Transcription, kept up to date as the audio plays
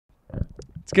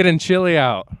It's getting chilly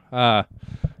out.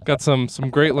 Got some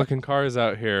great looking cars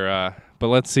out here, but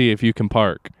let's see if you can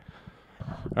park.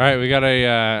 All right, we got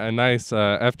a nice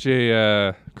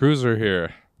FJ Cruiser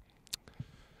here.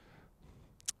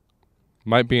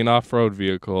 Might be an off-road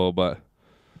vehicle, but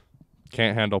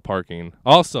can't handle parking.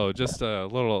 Also, just a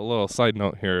little side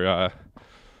note here.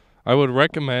 I would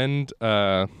recommend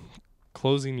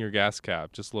closing your gas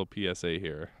cap. Just a little PSA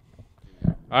here.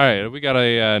 All right, we got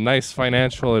a nice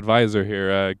financial advisor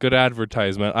here. Good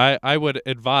advertisement. I would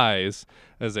advise,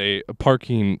 as a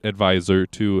parking advisor,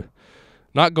 to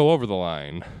not go over the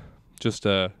line. Just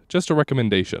a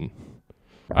recommendation.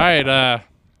 All right,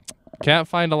 can't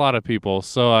find a lot of people,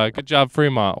 so good job,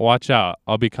 Fremont. Watch out.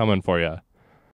 I'll be coming for you.